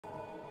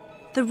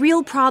The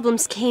real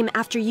problems came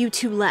after you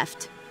two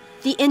left.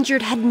 The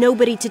injured had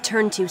nobody to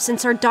turn to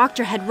since our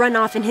doctor had run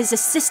off and his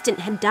assistant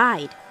had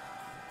died.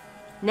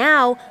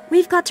 Now,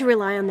 we've got to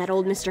rely on that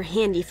old Mr.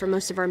 Handy for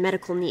most of our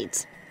medical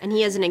needs, and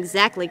he hasn't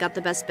exactly got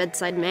the best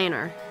bedside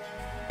manner.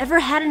 Ever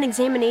had an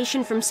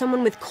examination from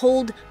someone with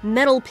cold,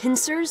 metal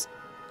pincers?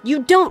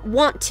 You don't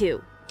want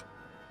to!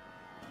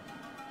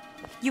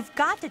 You've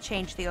got to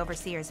change the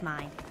Overseer's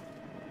mind.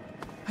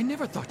 I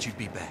never thought you'd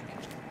be back.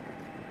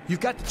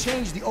 You've got to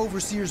change the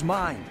Overseer's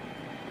mind.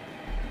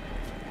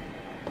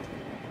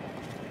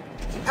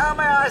 How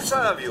may I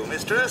serve you,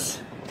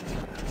 mistress?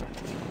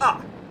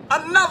 Ah,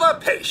 another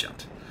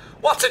patient.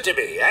 What's it to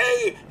be,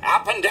 eh?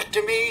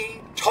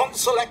 Appendectomy?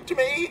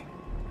 Tonsillectomy?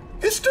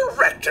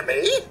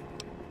 Hysterectomy?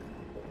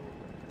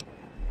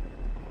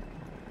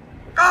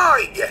 Ah,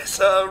 yes,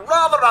 a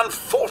rather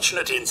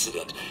unfortunate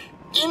incident.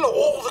 In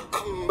all the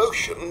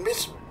commotion,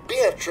 Miss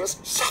Beatrice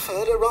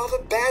suffered a rather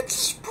bad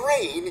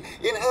sprain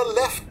in her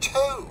left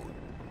toe.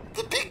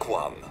 The big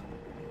one.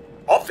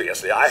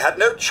 Obviously, I had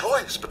no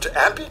choice but to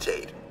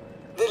amputate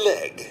the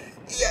leg.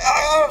 Yeah,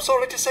 I'm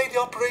sorry to say the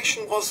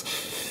operation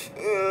was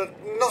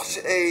not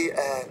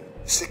a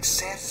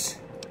success.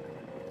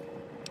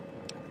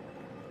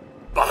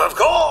 But of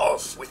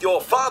course, with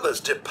your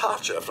father's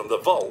departure from the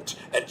vault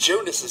and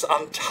Jonas's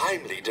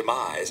untimely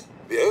demise,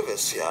 the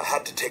Overseer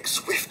had to take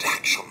swift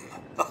action.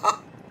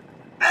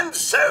 And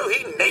so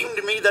he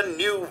named me the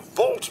new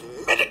Vault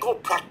Medical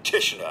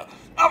Practitioner.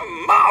 A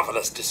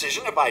marvelous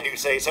decision, if I do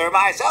say so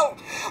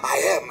myself. I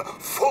am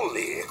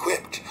fully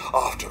equipped,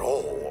 after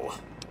all.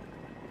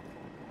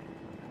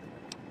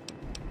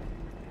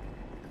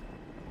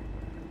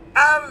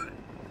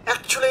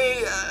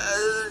 Actually,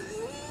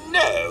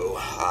 no.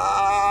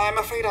 I'm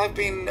afraid I've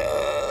been,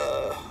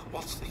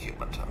 what's the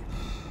human term?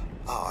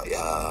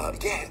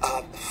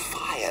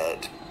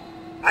 Fired.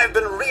 I've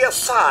been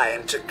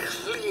reassigned to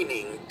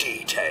cleaning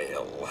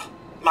detail.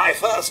 My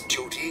first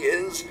duty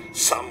is,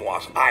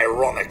 somewhat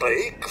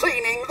ironically,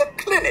 cleaning the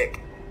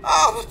clinic.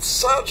 But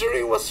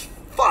surgery was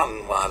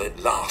fun while it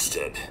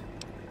lasted.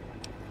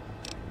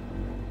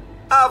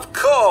 Of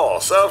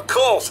course,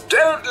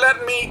 don't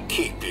let me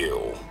keep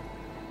you.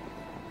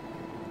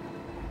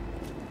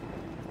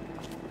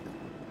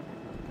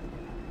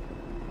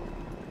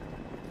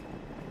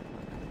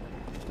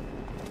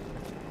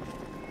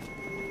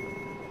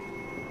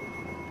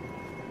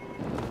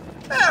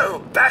 Oh,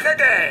 back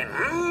again,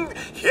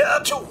 Here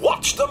to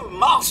watch the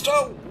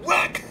master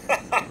work.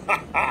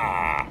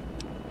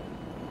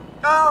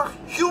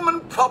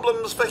 Human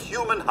problems for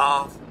human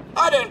hearth.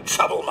 I don't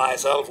trouble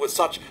myself with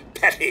such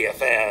petty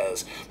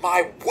affairs.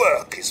 My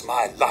work is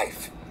my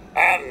life.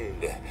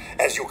 And,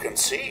 as you can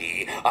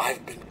see,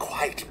 I've been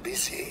quite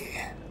busy.